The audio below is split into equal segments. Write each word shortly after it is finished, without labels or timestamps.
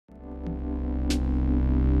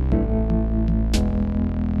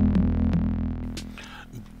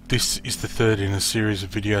This is the third in a series of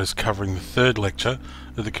videos covering the third lecture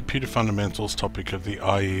of the Computer Fundamentals topic of the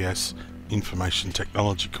IES Information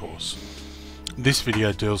Technology course. This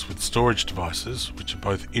video deals with storage devices, which are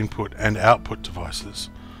both input and output devices,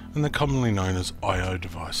 and they're commonly known as I/O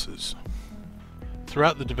devices.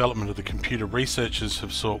 Throughout the development of the computer, researchers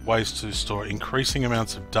have sought ways to store increasing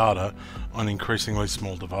amounts of data on increasingly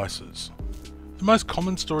small devices. The most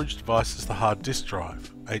common storage device is the hard disk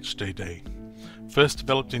drive, HDD. First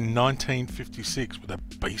developed in 1956 with a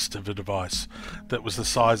beast of a device that was the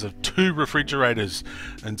size of 2 refrigerators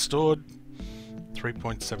and stored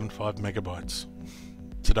 3.75 megabytes.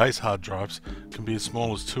 Today's hard drives can be as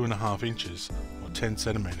small as 2.5 inches or 10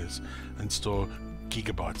 centimeters and store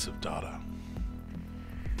gigabytes of data.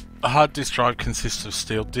 A hard disk drive consists of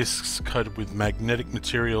steel disks coated with magnetic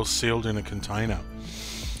material sealed in a container.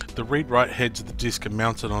 The read-write heads of the disk are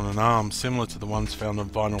mounted on an arm similar to the ones found on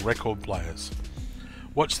vinyl record players.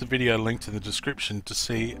 Watch the video linked in the description to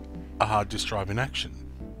see a hard disk drive in action.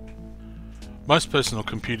 Most personal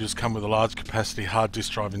computers come with a large capacity hard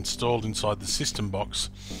disk drive installed inside the system box,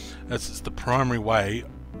 as it's the primary way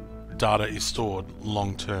data is stored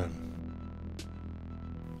long term.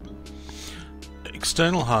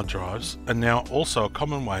 External hard drives are now also a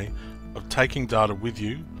common way of taking data with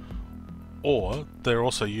you, or they're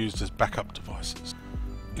also used as backup devices.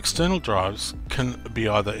 External drives can be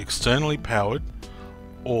either externally powered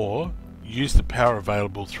or use the power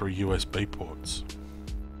available through USB ports.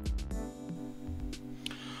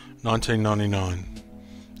 1999.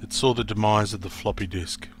 It saw the demise of the floppy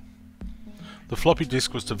disk. The floppy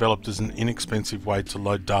disk was developed as an inexpensive way to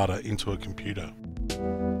load data into a computer.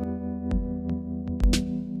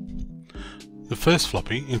 The first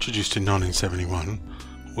floppy, introduced in 1971,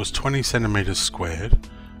 was 20 centimeters squared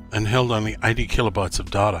and held only 80 kilobytes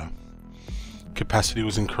of data. Capacity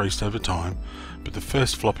was increased over time, but the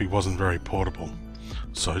first floppy wasn't very portable,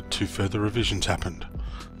 so 2 further revisions happened.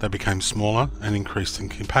 They became smaller and increased in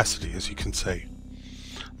capacity, as you can see.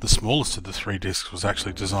 The smallest of the 3 disks was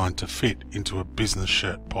actually designed to fit into a business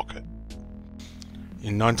shirt pocket.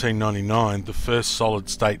 In 1999, the first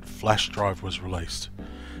solid-state flash drive was released.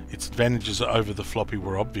 Its advantages over the floppy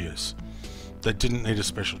were obvious. They didn't need a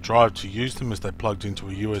special drive to use them as they plugged into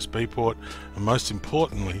a USB port, and most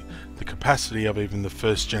importantly, the capacity of even the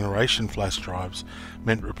first generation flash drives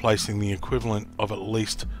meant replacing the equivalent of at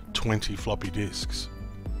least 20 floppy disks.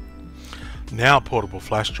 Now portable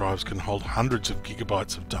flash drives can hold hundreds of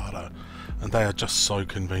gigabytes of data, and they are just so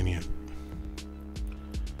convenient.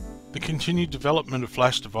 The continued development of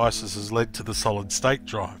flash devices has led to the solid-state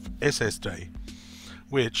drive, SSD,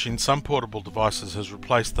 which in some portable devices has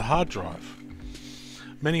replaced the hard drive.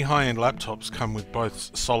 Many high-end laptops come with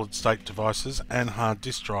both solid-state devices and hard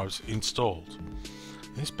disk drives installed.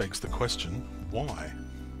 This begs the question, why?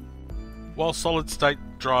 While solid-state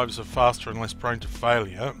drives are faster and less prone to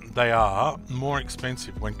failure, they are more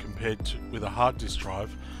expensive when compared with a hard disk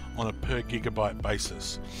drive on a per gigabyte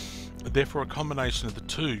basis. Therefore, a combination of the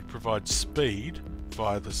two provides speed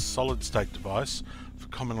via the solid-state device for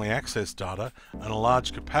commonly accessed data and a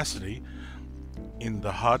large capacity in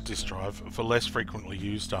the hard disk drive for less frequently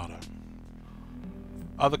used data.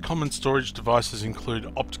 Other common storage devices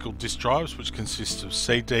include optical disk drives, which consist of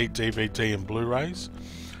CD, DVD and Blu-rays,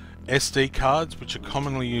 SD cards, which are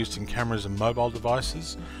commonly used in cameras and mobile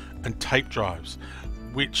devices, and tape drives,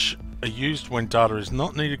 which are used when data is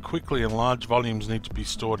not needed quickly and large volumes need to be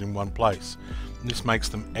stored in one place. This makes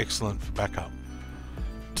them excellent for backup.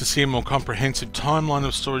 To see a more comprehensive timeline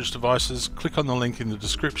of storage devices, click on the link in the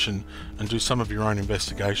description and do some of your own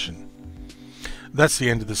investigation. That's the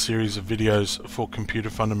end of the series of videos for Computer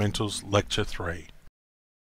Fundamentals Lecture 3.